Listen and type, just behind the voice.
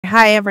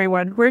Hi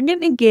everyone. We're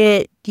going to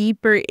get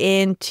deeper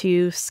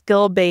into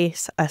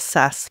skill-based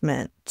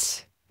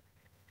assessment.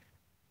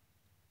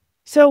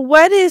 So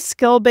what is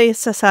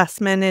skill-based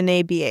assessment in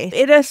ABA?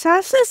 It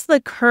assesses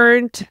the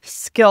current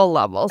skill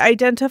levels,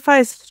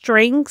 identifies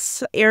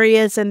strengths,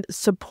 areas, and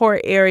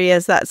support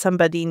areas that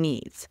somebody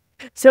needs.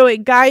 So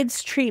it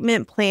guides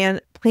treatment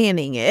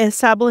planning. It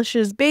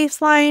establishes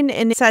baseline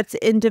and sets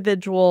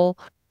individual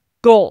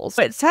goals.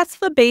 It sets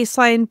the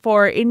baseline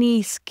for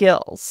any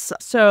skills.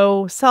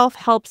 So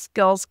self-help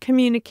skills,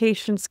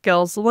 communication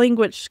skills,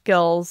 language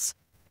skills,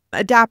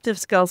 adaptive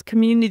skills,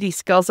 community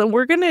skills. And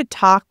we're going to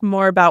talk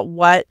more about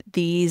what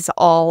these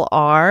all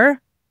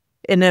are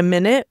in a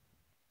minute.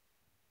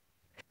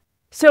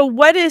 So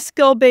what is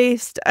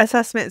skill-based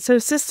assessment? So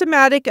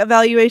systematic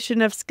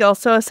evaluation of skills.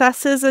 So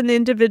assesses an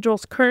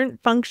individual's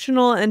current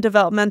functional and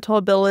developmental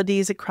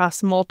abilities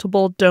across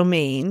multiple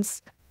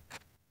domains.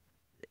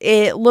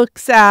 It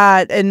looks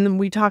at, and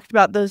we talked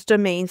about those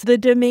domains. The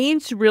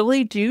domains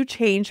really do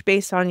change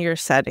based on your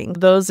setting.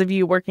 Those of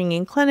you working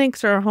in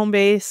clinics or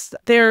home-based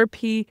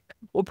therapy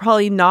will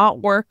probably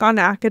not work on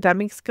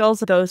academic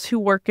skills. Those who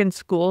work in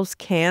schools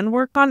can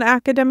work on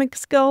academic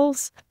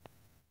skills.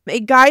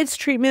 It guides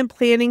treatment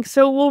planning,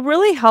 so it will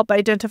really help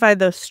identify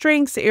those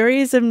strengths,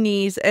 areas of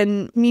needs,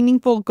 and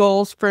meaningful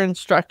goals for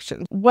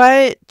instruction.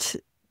 What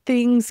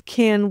things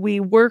can we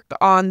work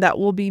on that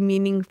will be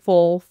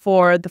meaningful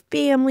for the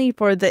family,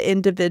 for the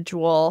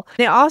individual?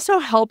 It also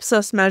helps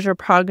us measure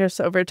progress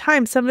over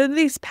time. Some of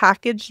these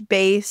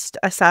package-based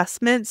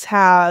assessments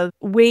have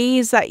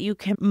ways that you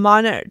can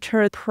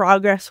monitor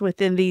progress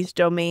within these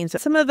domains.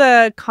 Some of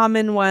the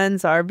common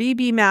ones are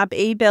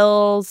VB-MAPP,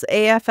 ABLLS,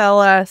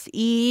 AFLS,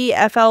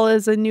 EFL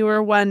is a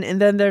newer one,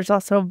 and then there's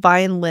also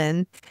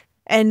Vineland.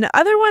 And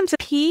other ones,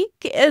 Peak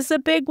is a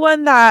big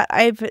one that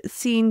I've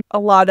seen a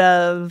lot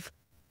of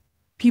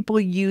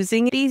people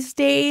using these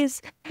days.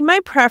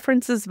 My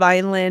preference is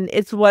Vineland.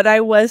 It's what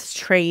I was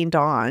trained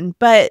on,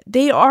 but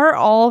they are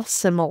all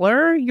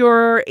similar.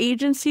 Your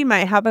agency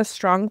might have a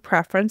strong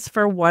preference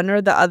for one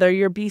or the other.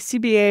 Your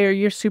BCBA or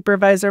your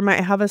supervisor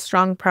might have a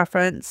strong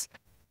preference.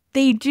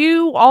 They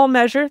do all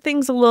measure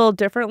things a little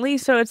differently,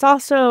 so it's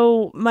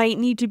also might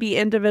need to be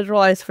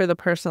individualized for the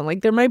person.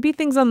 Like there might be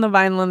things on the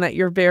Vineland that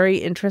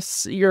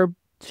your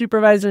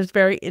supervisor is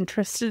very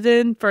interested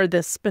in for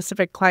this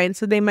specific client,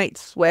 so they might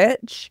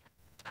switch.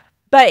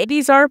 But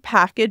these are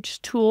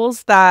packaged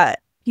tools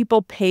that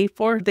people pay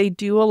for. They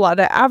do a lot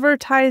of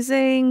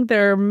advertising.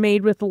 They're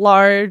made with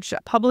large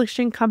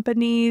publishing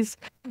companies,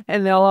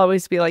 and they'll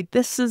always be like,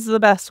 this is the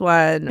best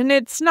one. And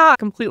it's not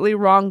completely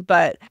wrong,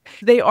 but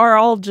they are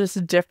all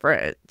just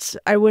different.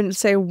 I wouldn't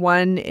say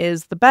one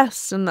is the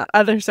best and the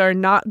others are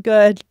not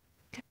good.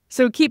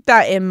 So keep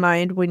that in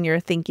mind when you're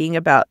thinking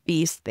about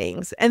these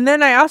things. And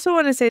then I also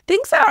want to say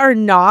things that are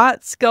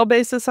not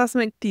skill-based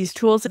assessment, these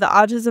tools, the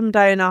Autism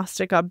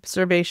Diagnostic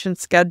Observation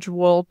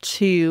Schedule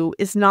 2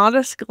 is not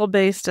a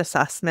skill-based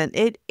assessment.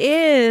 It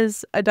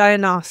is a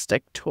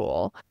diagnostic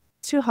tool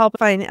to help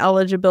find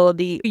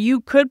eligibility. You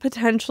could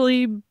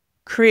potentially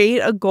create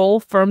a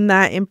goal from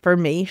that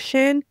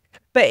information,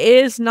 but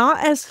it is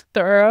not as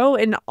thorough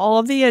in all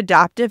of the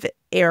adaptive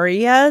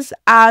areas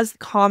as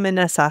common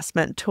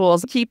assessment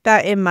tools. Keep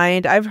that in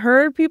mind. I've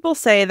heard people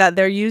say that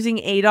they're using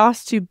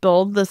ADOS to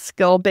build the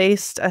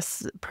skill-based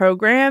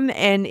program,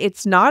 and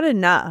it's not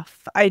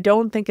enough. I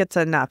don't think it's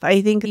enough.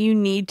 I think you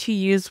need to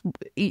use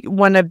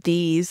one of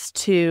these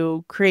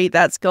to create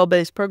that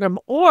skill-based program,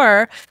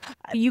 or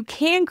you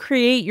can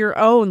create your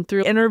own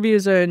through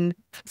interviews and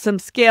some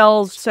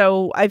scales.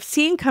 So I've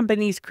seen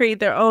companies create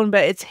their own,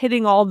 but it's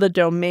hitting all the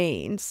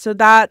domains. So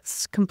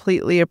that's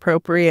completely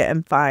appropriate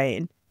and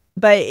fine.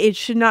 But it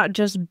should not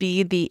just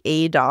be the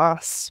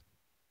ADOS.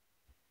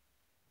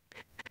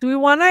 We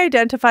want to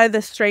identify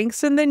the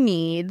strengths and the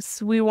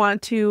needs. We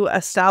want to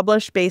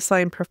establish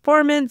baseline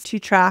performance to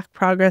track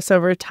progress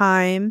over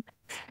time.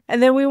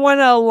 And then we want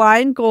to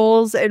align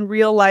goals and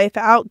real-life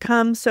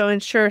outcomes, so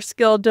ensure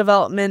skill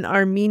development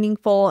are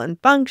meaningful and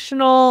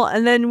functional.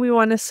 And then we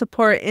want to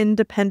support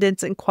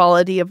independence and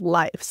quality of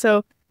life.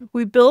 So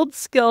we build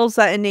skills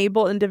that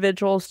enable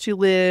individuals to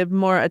live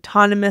more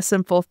autonomous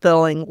and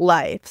fulfilling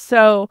life.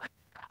 So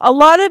a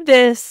lot of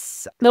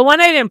this, the one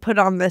I didn't put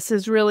on this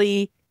is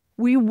really,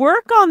 we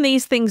work on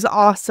these things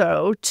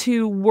also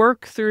to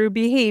work through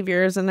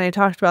behaviors. And I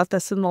talked about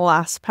this in the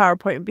last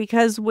PowerPoint,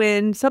 because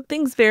when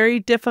something's very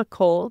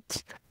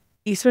difficult,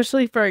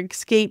 especially for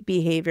escape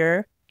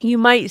behavior, you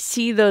might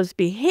see those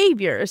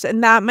behaviors,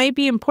 and that might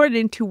be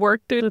important to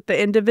work through with the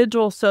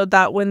individual so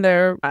that when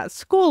they're at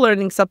school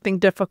learning something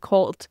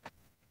difficult,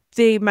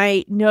 they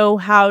might know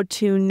how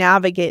to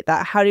navigate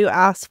that. How do you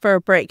ask for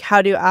a break?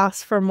 How do you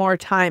ask for more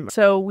time?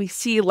 So we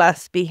see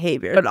less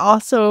behavior. It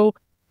also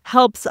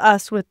helps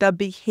us with the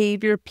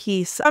behavior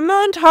piece. I'm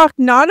going to talk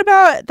not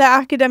about the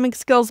academic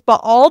skills,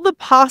 but all the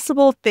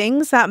possible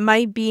things that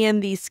might be in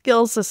these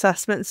skills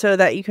assessments so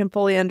that you can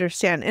fully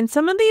understand. And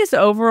some of these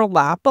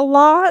overlap a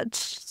lot,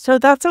 so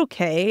that's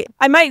okay.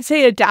 I might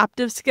say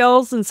adaptive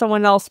skills and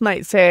someone else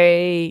might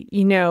say,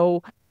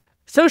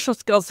 Social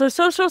skills. So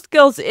social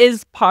skills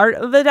is part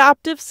of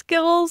adaptive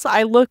skills.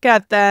 I look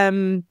at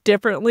them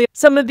differently.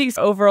 Some of these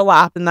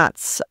overlap, and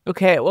that's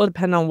okay. It will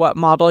depend on what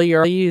model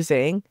you're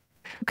using.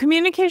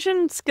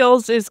 Communication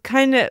skills is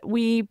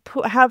we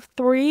have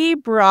three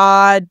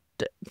broad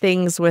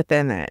things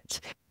within it.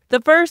 The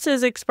first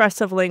is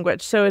expressive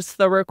language. So it's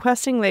the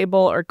requesting label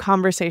or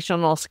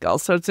conversational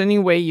skills. So it's any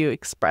way you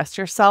express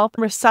yourself.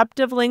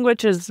 Receptive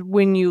language is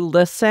when you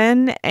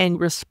listen and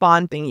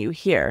respond when you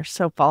hear.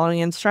 So following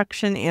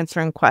instruction,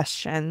 answering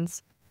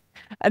questions.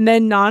 And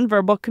then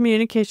nonverbal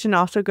communication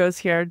also goes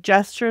here.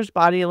 Gestures,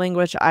 body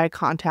language, eye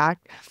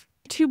contact.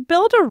 To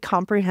build a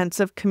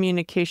comprehensive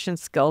communication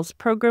skills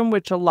program,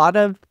 which a lot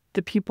of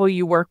the people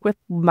you work with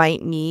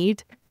might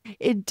need,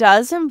 it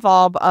does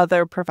involve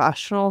other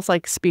professionals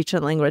like speech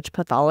and language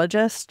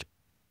pathologists.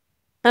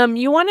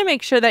 You want to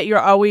make sure that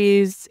you're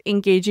always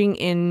engaging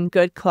in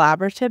good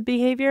collaborative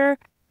behavior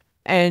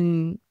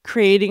and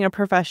creating a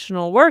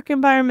professional work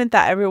environment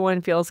that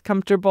everyone feels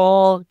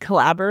comfortable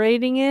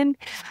collaborating in.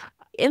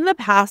 In the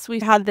past,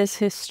 we've had this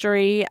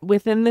history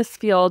within this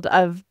field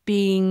of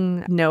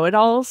being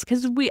know-it-alls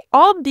because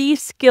all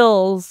these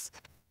skills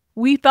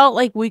we felt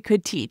like we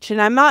could teach.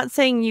 And I'm not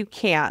saying you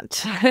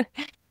can't.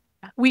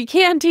 We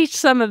can teach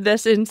some of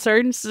this in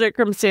certain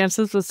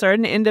circumstances with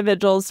certain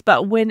individuals,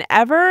 but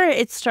whenever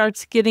it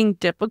starts getting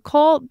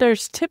difficult,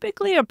 there's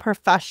typically a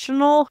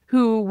professional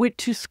who went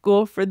to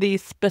school for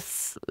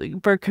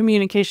for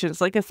communications.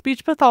 Like a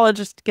speech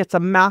pathologist gets a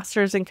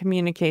master's in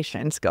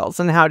communication skills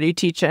and how do you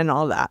teach it and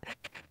all that.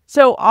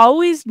 So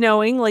always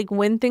knowing like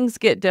when things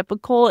get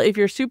difficult, if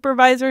your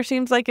supervisor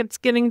seems like it's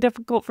getting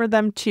difficult for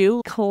them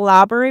too,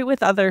 collaborate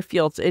with other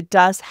fields. It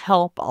does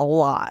help a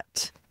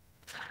lot.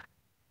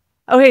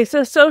 Okay,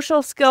 so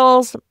social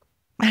skills,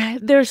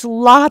 there's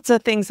lots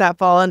of things that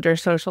fall under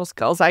social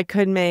skills. I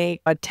could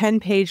make a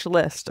 10-page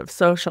list of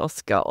social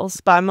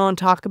skills, but I'm going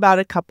to talk about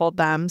a couple of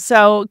them.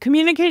 So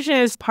communication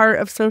is part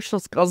of social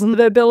skills, and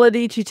the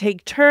ability to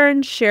take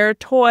turns, share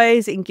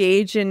toys,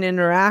 engage in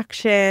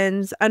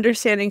interactions,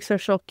 understanding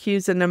social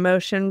cues and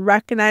emotion,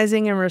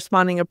 recognizing and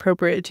responding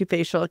appropriate to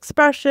facial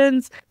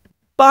expressions,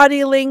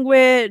 body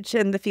language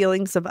and the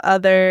feelings of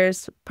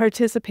others,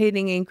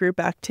 participating in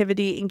group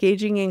activity,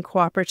 engaging in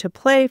cooperative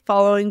play,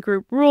 following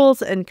group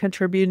rules, and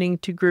contributing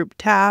to group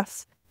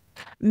tasks,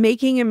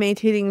 making and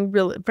maintaining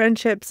real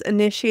friendships,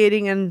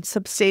 initiating and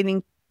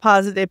sustaining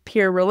positive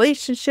peer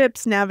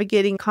relationships,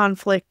 navigating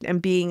conflict, and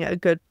being a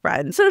good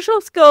friend. Social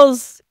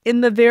skills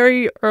in the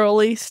very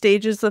early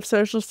stages of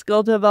social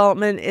skill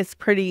development is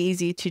pretty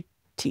easy to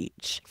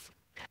teach.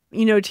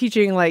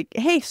 Teaching like,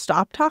 hey,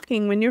 stop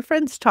talking when your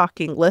friend's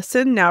talking.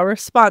 Listen, now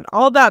respond.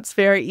 All that's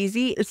very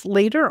easy. It's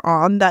later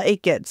on that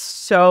it gets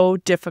so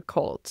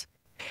difficult.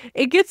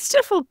 It gets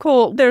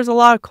difficult. There's a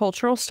lot of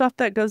cultural stuff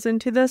that goes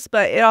into this,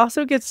 but it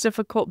also gets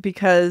difficult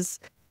because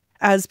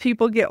as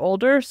people get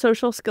older,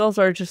 social skills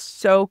are just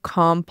so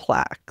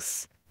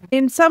complex.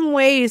 In some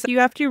ways, you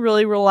have to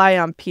really rely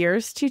on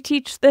peers to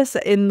teach this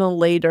in the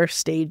later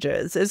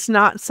stages. It's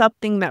not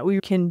something that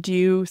we can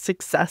do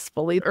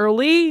successfully.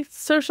 Early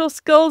social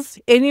skills,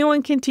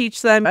 anyone can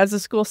teach them. As a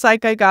school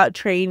psych, I got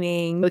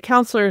training. The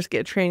counselors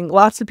get training.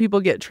 Lots of people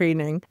get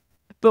training.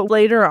 But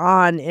later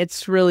on,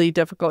 it's really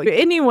difficult.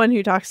 Anyone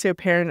who talks to a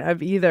parent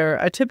of either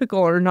a typical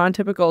or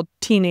non-typical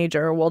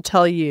teenager will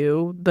tell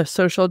you the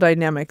social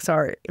dynamics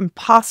are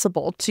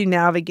impossible to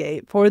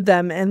navigate for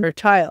them and their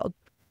child.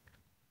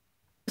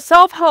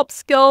 Self-help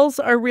skills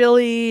are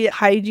really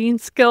hygiene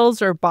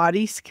skills or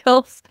body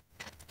skills.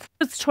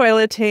 It's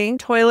toileting,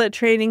 toilet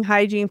training,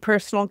 hygiene,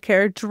 personal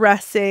care,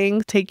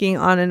 dressing, taking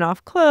on and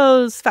off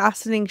clothes,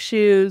 fastening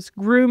shoes,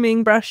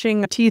 grooming,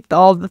 brushing teeth,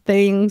 all the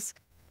things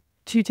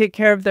to take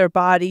care of their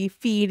body,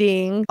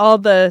 feeding, all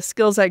the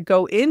skills that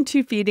go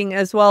into feeding,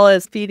 as well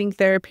as feeding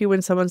therapy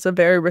when someone's a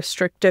very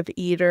restrictive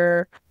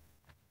eater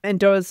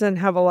and doesn't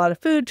have a lot of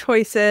food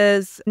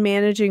choices,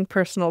 managing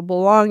personal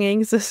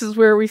belongings. This is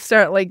where we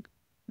start like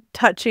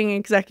touching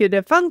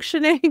executive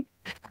functioning,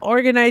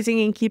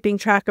 organizing and keeping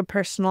track of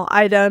personal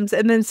items,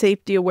 and then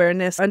safety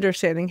awareness,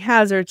 understanding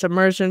hazards,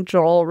 emergency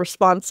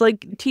response,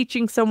 like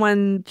teaching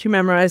someone to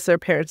memorize their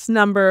parents'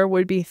 number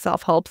would be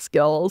self-help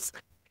skills.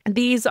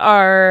 These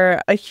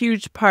are a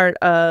huge part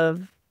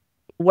of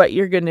what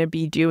you're going to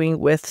be doing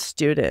with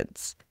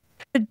students.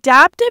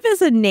 Adaptive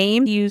is a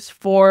name used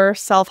for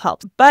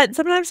self-help, but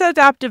sometimes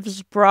adaptive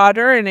is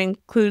broader and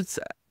includes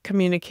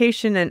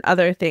communication and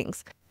other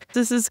things.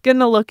 This is going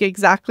to look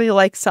exactly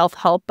like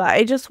self-help, but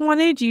I just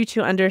wanted you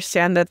to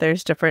understand that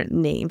there's different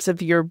names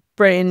if you're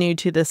brand new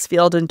to this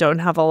field and don't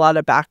have a lot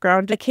of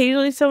background.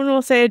 Occasionally someone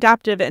will say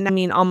adaptive, and I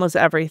mean almost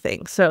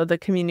everything. So the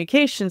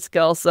communication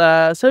skills,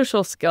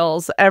 social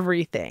skills,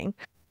 everything.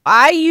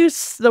 I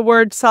use the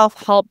word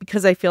self-help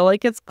because I feel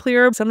like it's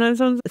clear. Sometimes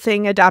someone's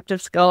saying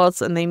adaptive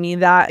skills and they mean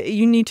that.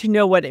 You need to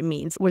know what it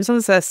means. When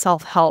someone says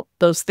self-help,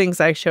 those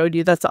things I showed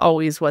you, that's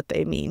always what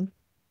they mean.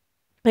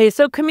 Okay,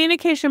 so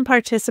communication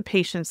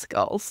participation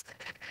skills.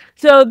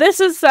 So this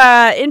is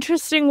an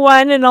interesting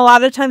one, and a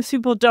lot of times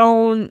people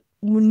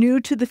new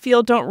to the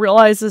field don't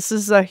realize this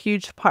is a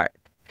huge part.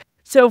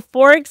 So,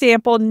 for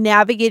example,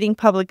 navigating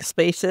public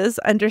spaces,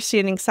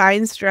 understanding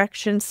signs,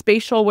 directions,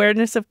 spatial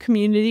awareness of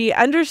community,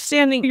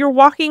 understanding you're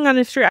walking on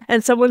a street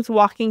and someone's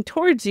walking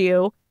towards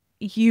you,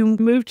 you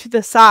move to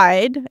the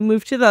side,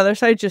 move to the other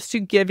side just to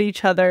give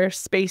each other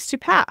space to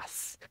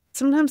pass.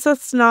 Sometimes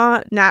that's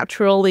not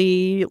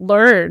naturally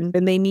learned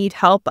and they need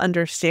help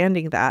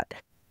understanding that.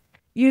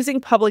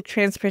 Using public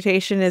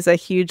transportation is a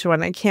huge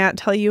one. I can't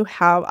tell you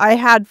how. I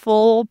had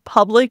full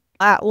public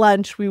at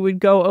lunch. We would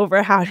go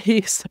over how to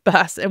use the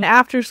bus and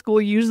after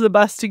school use the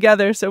bus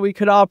together so we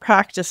could all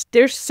practice.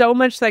 There's so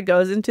much that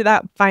goes into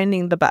that.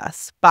 Finding the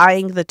bus,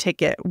 buying the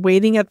ticket,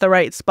 waiting at the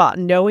right spot,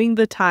 knowing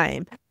the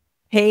time,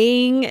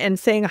 paying and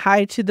saying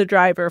hi to the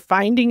driver,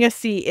 finding a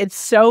seat. It's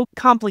so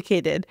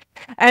complicated.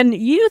 And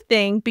you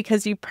think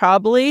because you've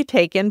probably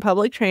taken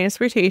public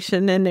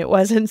transportation and it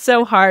wasn't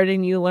so hard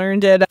and you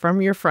learned it from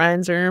your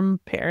friends or your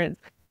parents,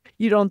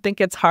 you don't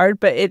think it's hard,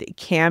 but it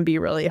can be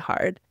really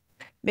hard.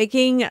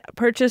 Making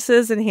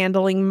purchases and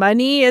handling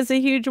money is a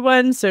huge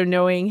one. So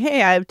knowing,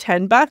 hey, I have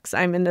 $10,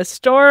 I'm in the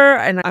store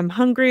and I'm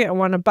hungry, I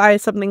want to buy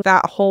something.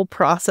 That whole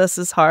process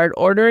is hard.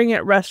 Ordering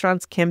at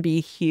restaurants can be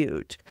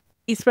huge,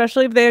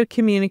 especially if they have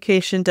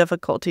communication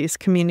difficulties,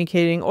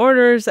 communicating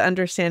orders,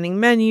 understanding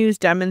menus,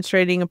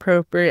 demonstrating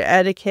appropriate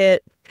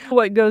etiquette.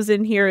 What goes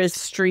in here is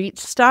street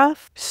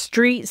stuff.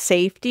 Street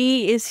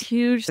safety is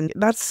huge. And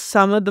that's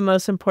some of the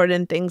most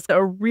important things.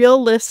 A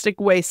realistic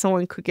way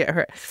someone could get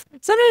hurt.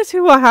 Sometimes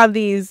people have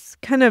these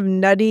kind of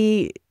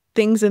nutty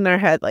things in their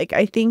head. Like,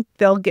 I think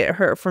they'll get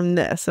hurt from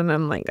this. And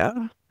I'm like,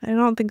 oh, I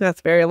don't think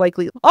that's very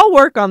likely. I'll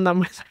work on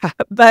them with that.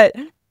 But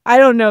I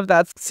don't know if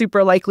that's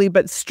super likely.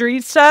 But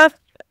street stuff,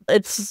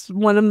 it's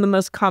one of the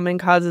most common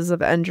causes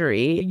of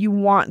injury. You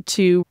want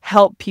to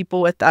help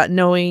people with that,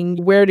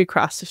 knowing where to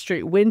cross the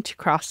street, when to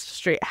cross the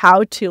street,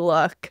 how to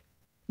look,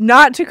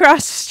 not to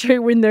cross the street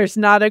when there's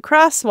not a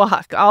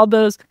crosswalk. All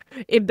those,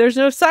 if there's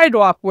no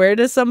sidewalk, where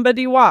does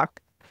somebody walk?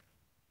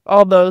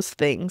 All those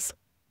things.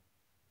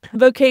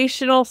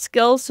 Vocational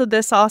skills, so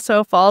this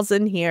also falls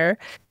in here.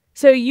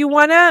 So you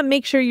want to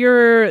make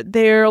sure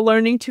they're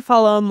learning to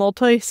follow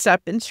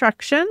multi-step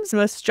instructions.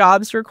 Most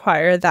jobs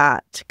require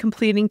that.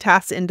 Completing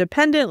tasks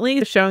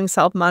independently, showing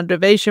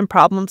self-motivation,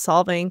 problem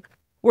solving,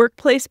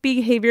 workplace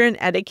behavior and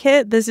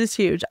etiquette. This is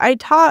huge. I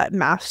taught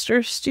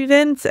master's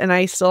students and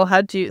I still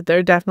had to,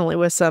 there definitely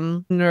was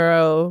some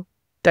neurodivergence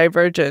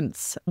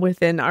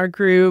within our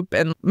group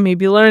and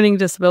maybe learning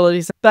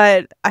disabilities,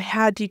 but I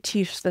had to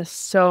teach this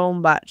so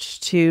much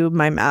to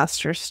my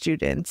master's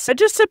students. It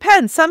just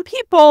depends. Some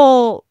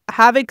people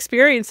have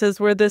experiences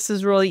where this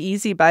is really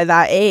easy by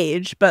that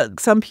age, but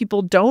some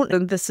people don't,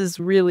 and this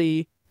is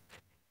really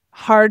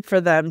hard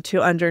for them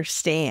to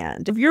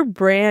understand. If you're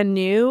brand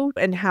new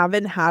and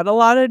haven't had a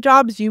lot of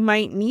jobs, you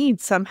might need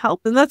some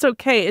help, and that's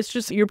okay. It's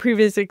just your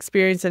previous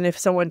experience, and if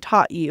someone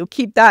taught you,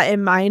 keep that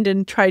in mind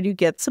and try to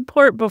get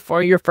support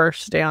before your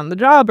first day on the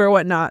job or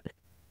whatnot.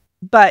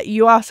 But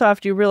you also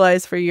have to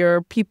realize for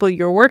your people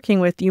you're working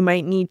with, you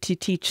might need to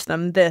teach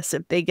them this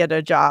if they get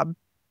a job.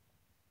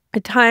 A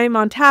time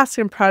on task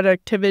and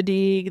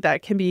productivity,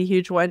 that can be a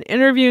huge one.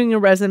 Interviewing, a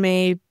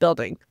resume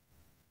building.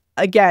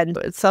 Again,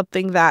 it's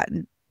something that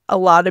a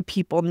lot of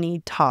people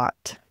need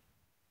taught.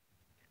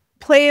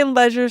 Play and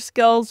leisure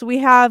skills. We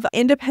have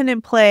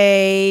independent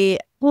play.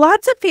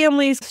 Lots of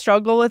families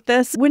struggle with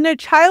this. When a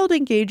child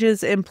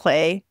engages in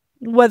play,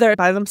 whether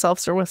by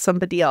themselves or with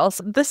somebody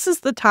else, this is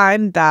the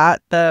time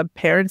that the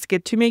parents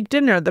get to make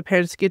dinner. The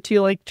parents get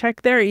to like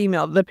check their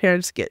email. The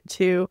parents get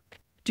to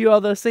do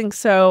all those things.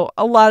 So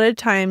a lot of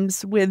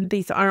times when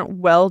these aren't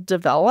well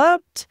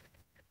developed,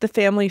 the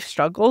family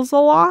struggles a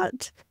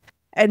lot.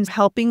 And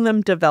helping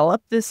them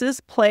develop, this is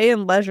play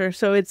and leisure,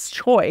 so it's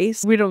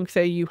choice. We don't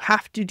say you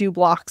have to do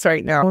blocks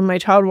right now. When my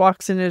child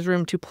walks in his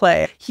room to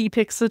play, he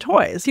picks the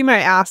toys. He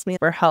might ask me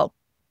for help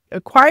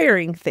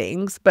acquiring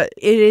things, but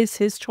it is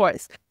his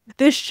choice.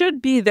 This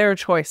should be their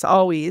choice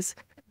always,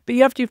 but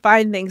you have to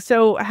find things.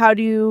 So how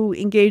do you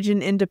engage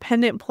in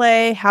independent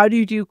play? How do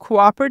you do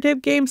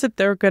cooperative games if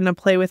they're going to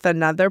play with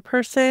another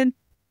person?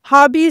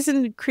 Hobbies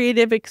and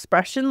creative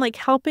expression, like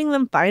helping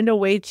them find a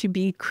way to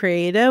be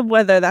creative,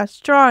 whether that's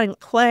drawing,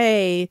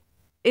 play,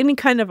 any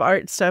kind of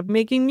art stuff,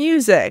 making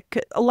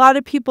music. A lot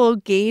of people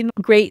gain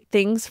great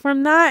things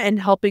from that, and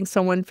helping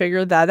someone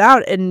figure that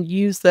out and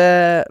use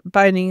the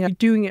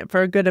doing it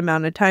for a good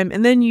amount of time.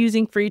 And then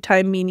using free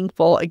time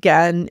meaningful,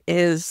 again,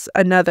 is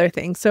another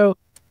thing. So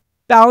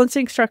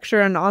balancing structure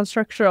and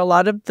non-structure, a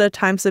lot of the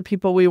times the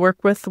people we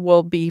work with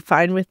will be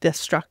fine with the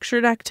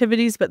structured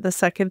activities, but the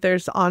second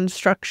there's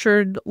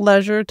unstructured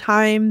leisure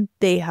time,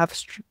 they have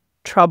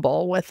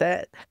trouble with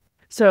it.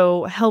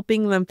 So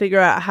helping them figure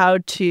out how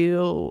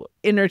to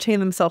entertain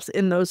themselves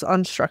in those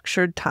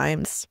unstructured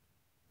times.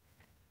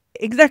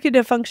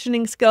 Executive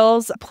functioning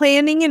skills,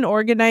 planning and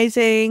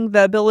organizing,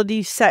 the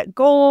ability to set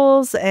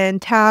goals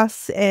and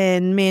tasks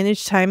and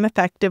manage time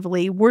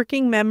effectively,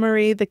 working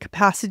memory, the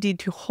capacity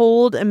to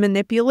hold and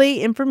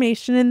manipulate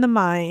information in the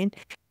mind,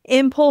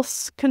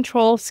 impulse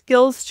control,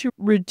 skills to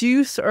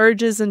reduce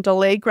urges and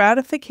delay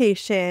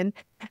gratification,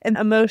 And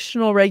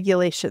emotional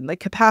regulation, the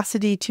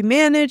capacity to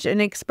manage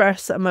and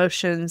express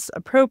emotions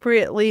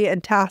appropriately,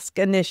 and task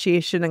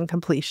initiation and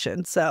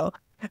completion. So,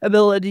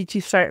 ability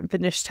to start and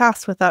finish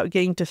tasks without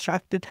getting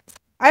distracted.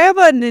 I have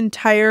an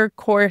entire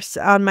course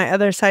on my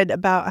other side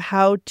about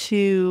how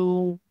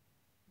to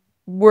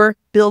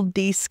build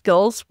these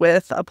skills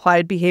with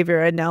applied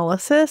behavior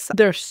analysis.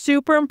 They're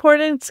super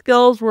important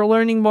skills. We're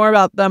learning more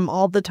about them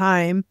all the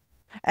time,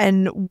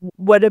 and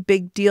what a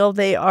big deal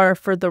they are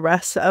for the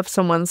rest of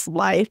someone's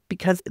life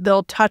because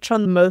they'll touch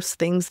on most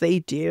things they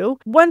do.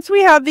 Once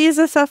we have these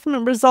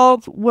assessment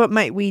results, what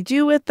might we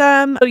do with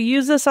them? So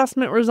use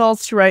assessment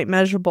results to write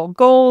measurable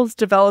goals,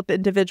 develop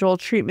individual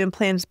treatment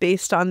plans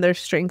based on their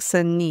strengths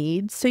and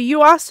needs. So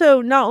you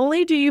also, not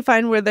only do you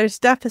find where there's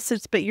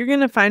deficits, but you're going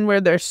to find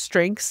where there's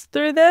strengths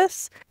through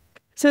this.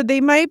 So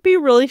they might be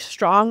really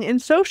strong in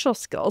social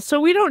skills. So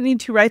we don't need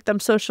to write them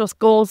social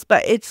goals,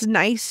 but it's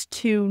nice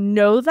to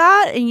know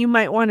that, and you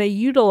might want to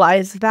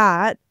utilize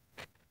that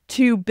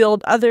to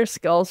build other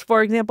skills.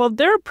 For example, if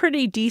they're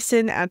pretty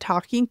decent at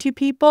talking to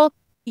people,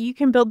 you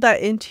can build that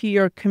into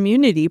your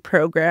community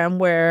program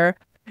where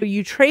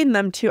you train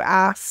them to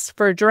ask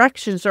for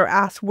directions or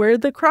ask where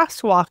the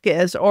crosswalk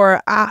is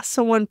or ask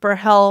someone for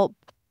help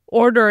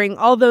ordering,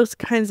 all those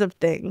kinds of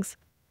things.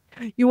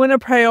 You want to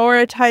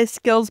prioritize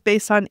skills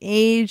based on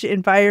age,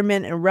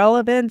 environment, and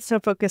relevance. So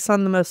focus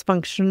on the most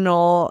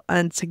functional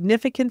and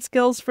significant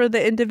skills for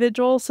the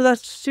individual. So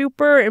that's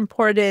super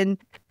important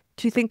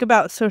to think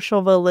about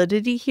social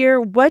validity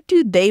here. What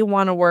do they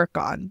want to work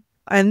on?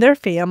 And their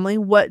family,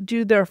 what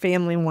do their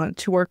family want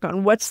to work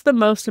on? What's the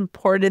most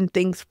important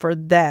things for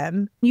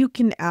them? You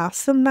can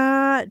ask them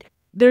that.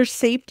 There's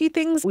safety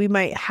things we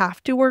might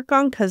have to work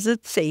on because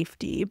it's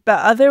safety, but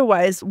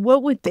otherwise,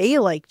 what would they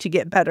like to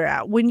get better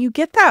at? When you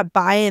get that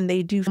buy-in,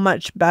 they do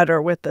much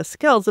better with the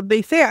skills. If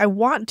they say, I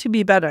want to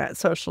be better at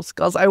social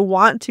skills, I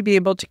want to be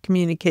able to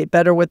communicate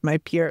better with my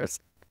peers,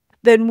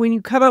 then when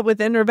you come up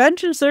with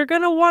interventions, they're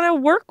going to want to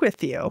work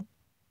with you.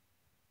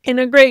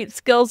 Integrate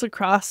skills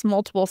across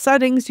multiple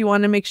settings. You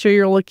want to make sure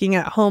you're looking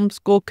at home,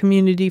 school,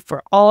 community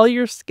for all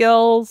your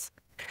skills.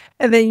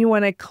 And then you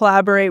want to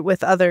collaborate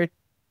with other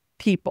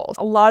people.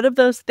 A lot of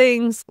those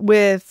things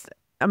with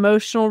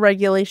emotional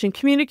regulation,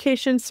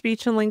 communication,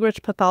 speech and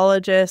language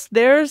pathologists,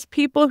 there's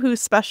people who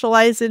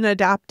specialize in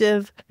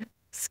adaptive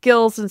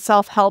skills and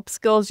self-help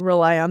skills.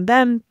 Rely on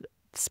them.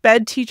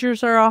 SPED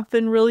teachers are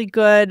often really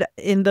good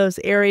in those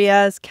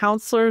areas.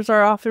 Counselors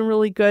are often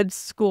really good.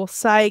 School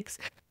psychs.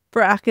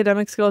 For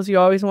academic skills, you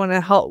always want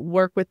to help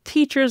work with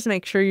teachers,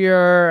 make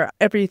sure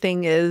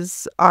everything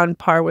is on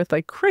par with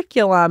like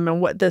curriculum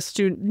and what the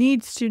student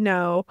needs to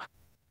know.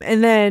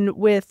 And then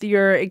with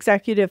your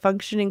executive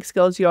functioning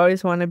skills, you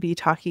always want to be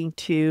talking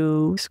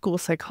to school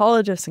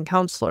psychologists and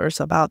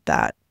counselors about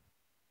that.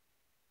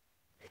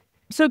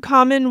 So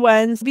common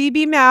ones,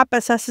 VB-MAPP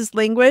assesses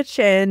language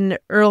and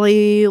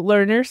early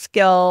learner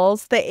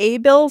skills. The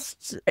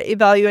ABLLS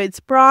evaluates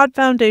broad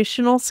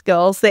foundational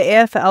skills. The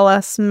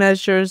AFLS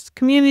measures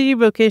community,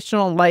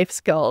 vocational, and life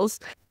skills.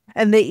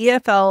 And the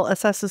EFL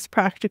assesses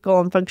practical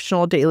and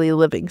functional daily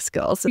living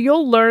skills.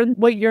 You'll learn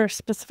what your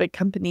specific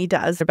company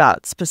does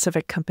about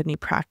specific company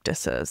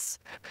practices.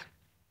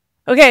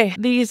 Okay,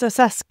 these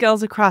assess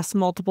skills across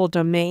multiple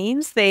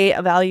domains. They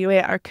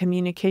evaluate our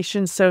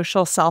communication,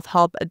 social,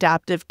 self-help,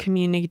 adaptive,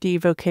 community,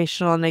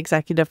 vocational, and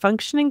executive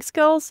functioning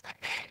skills.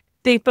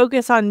 They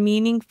focus on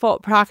meaningful,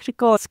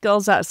 practical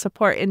skills that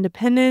support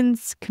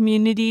independence,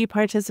 community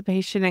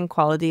participation, and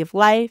quality of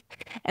life.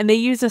 And they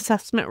use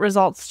assessment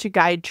results to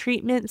guide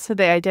treatment. So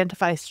they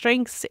identify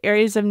strengths,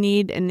 areas of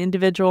need, and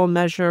individual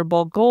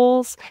measurable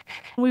goals.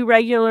 We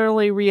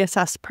regularly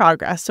reassess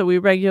progress. So we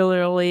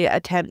regularly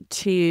attempt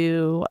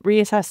to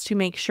reassess to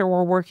make sure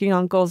we're working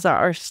on goals that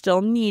are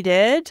still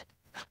needed.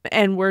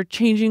 And we're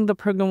changing the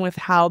program with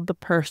how the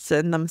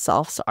person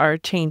themselves are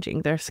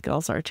changing, their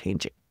skills are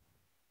changing.